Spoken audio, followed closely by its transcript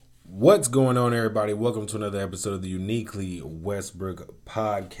What's going on, everybody? Welcome to another episode of the Uniquely Westbrook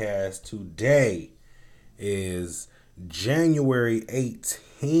podcast. Today is January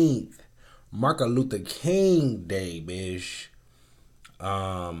 18th, Martin Luther King Day, bish.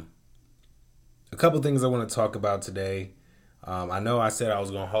 A couple things I want to talk about today. I know I said I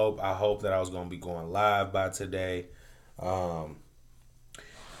hope that I was going to be going live by today. A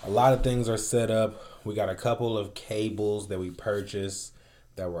lot of things are set up. We got a couple of cables that we purchased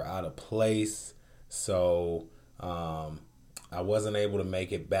that were out of place. So I wasn't able to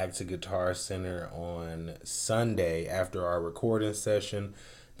make it back to Guitar Center on Sunday after our recording session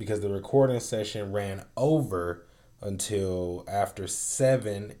because the recording session ran over until after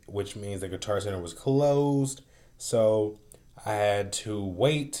 7, which means the Guitar Center was closed. So I had to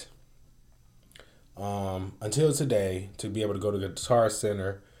wait until today to be able to go to Guitar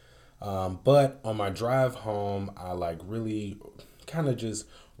Center. But on my drive home, I really kind of just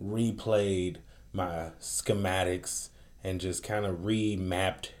replayed my schematics and just kind of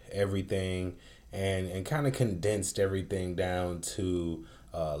remapped everything and kind of condensed everything down to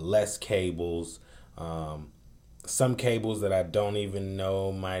less cables. Some cables that I don't even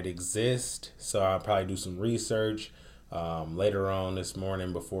know might exist. So I'll probably do some research later on this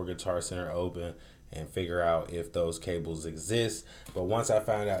morning before Guitar Center open and figure out if those cables exist. But once I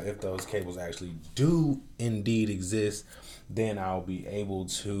find out if those cables actually do indeed exist, then I'll be able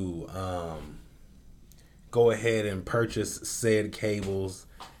to go ahead and purchase said cables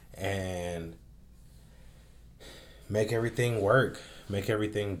and make everything work, make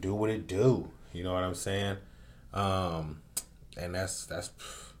everything do what it do. You know what I'm saying? And that's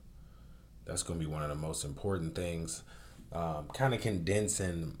gonna be one of the most important things. Kind of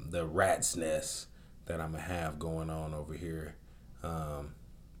condensing the rat's nest that I'm gonna have going on over here. And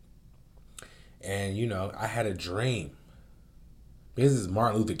I had a dream. This is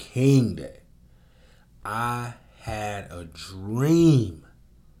Martin Luther King Day. I had a dream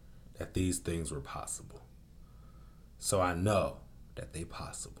that these things were possible. So I know that they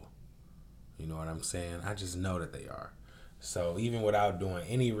possible. You know what I'm saying? I just know that they are. So even without doing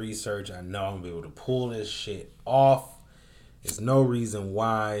any research, I know I'm gonna be able to pull this shit off. There's no reason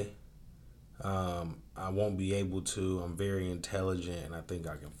why I won't be able to. I'm very intelligent and I think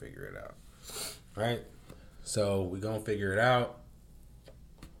I can figure it out. Right? So we're gonna figure it out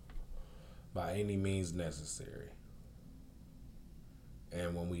by any means necessary.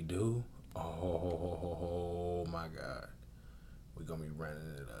 And when we do, oh my God, we're gonna be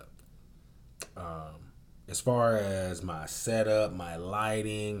running it up. As far as my setup, my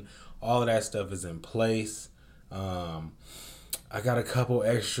lighting, all of that stuff is in place. I got a couple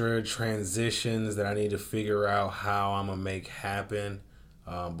extra transitions that I need to figure out how I'm gonna make happen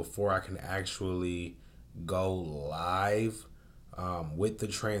before I can actually go live with the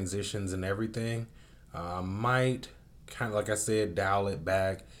transitions and everything. I might kind of, like I said, dial it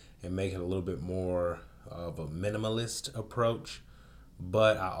back and make it a little bit more of a minimalist approach.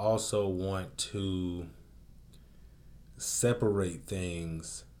 But I also want to separate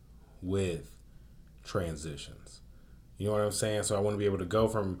things with transitions. You know what I'm saying? So I want to be able to go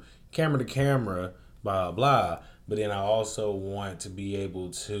from camera to camera, blah, blah. But then I also want to be able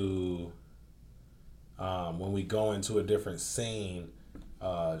to, when we go into a different scene,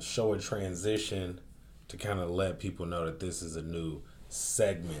 show a transition to kind of let people know that this is a new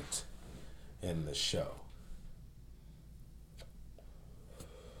segment in the show.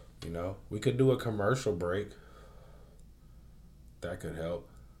 We could do a commercial break. That could help.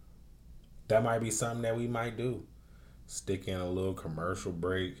 That might be something that we might do. Stick in a little commercial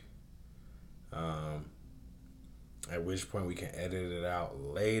break. At which point we can edit it out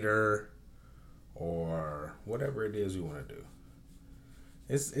later or whatever it is we want to do.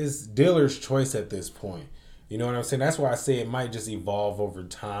 It's dealer's choice at this point. You know what I'm saying? That's why I say it might just evolve over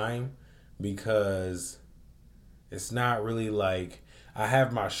time because it's not really like I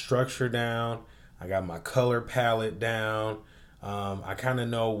have my structure down. I got my color palette down. I kind of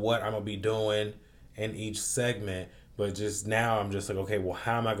know what I'm going to be doing in each segment. But just now I'm just like, okay, well,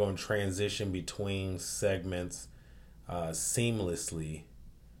 how am I going to transition between segments seamlessly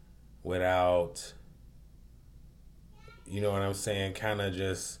without, you know what I'm saying, kind of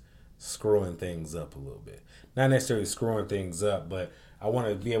just screwing things up a little bit. Not necessarily screwing things up, but I want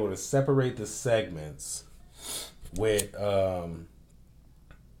to be able to separate the segments with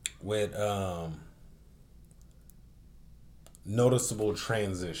noticeable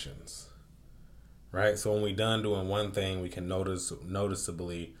transitions. Right? So when we're done doing one thing, we can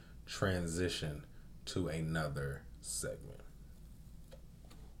noticeably transition to another segment.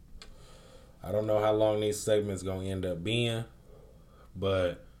 I don't know how long these segments going to end up being,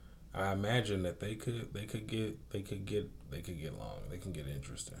 but I imagine that they could get long. They can get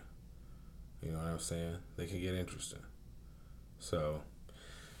interesting. You know what I'm saying? They could get interesting. So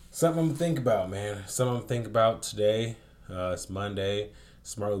something to think about, man. Something to think about today. It's Monday.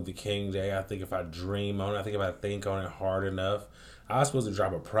 It's Martin Luther King Day. I think if I dream on it, I think if I think on it hard enough, I was supposed to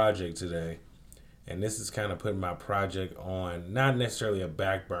drop a project today, and this is kind of putting my project on not necessarily a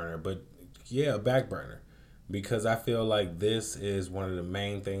back burner, but yeah, a back burner, because I feel like this is one of the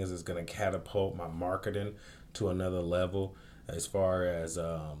main things that's going to catapult my marketing to another level as far as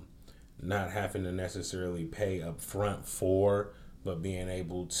not having to necessarily pay up front for, but being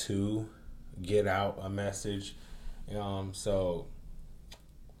able to get out a message. So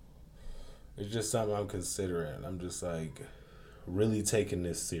it's just something I'm considering. I'm just like really taking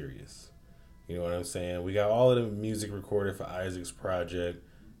this serious. You know what I'm saying? We got all of the music recorded for Isaac's project,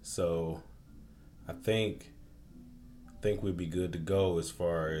 so I think we'd be good to go as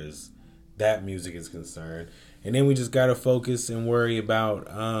far as that music is concerned. And then we just gotta focus and worry about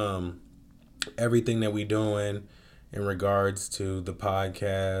everything that we doing in regards to the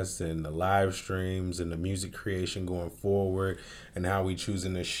podcast and the live streams and the music creation going forward, and how we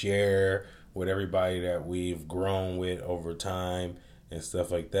choosing to share with everybody that we've grown with over time and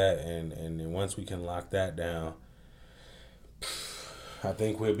stuff like that. And then once we can lock that down, I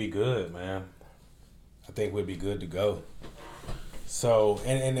think we'll be good, man. I think we'll be good to go. So,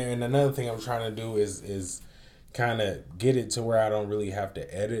 and another thing I'm trying to do is kind of get it to where I don't really have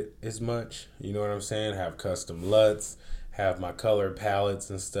to edit as much. You know what I'm saying? Have custom LUTs, have my color palettes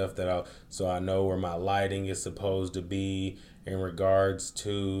and stuff so I know where my lighting is supposed to be in regards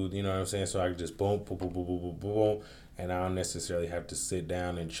to, you know what I'm saying? So I can just boom, boom, boom, boom, boom, boom, boom, and I don't necessarily have to sit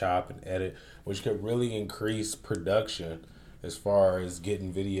down and chop and edit, which could really increase production as far as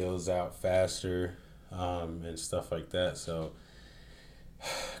getting videos out faster, and stuff like that. So,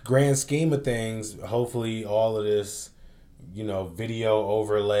 grand scheme of things, hopefully all of this, video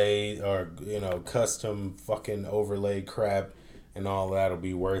overlay or, custom fucking overlay crap and all that'll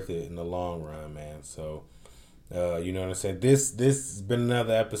be worth it in the long run, man. So, you know what I'm saying? This has been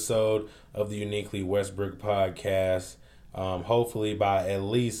another episode of the Uniquely Westbrook podcast. Hopefully by at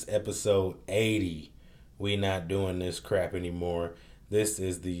least episode 80, we not doing this crap anymore. This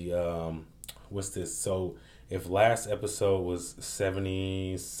is the, what's this? So if last episode was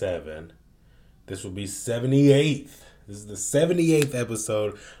 77, this will be 78th. This is the 78th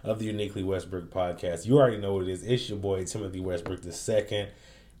episode of the Uniquely Westbrook podcast. You already know what it is. It's your boy, Timothy Westbrook II.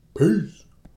 Peace.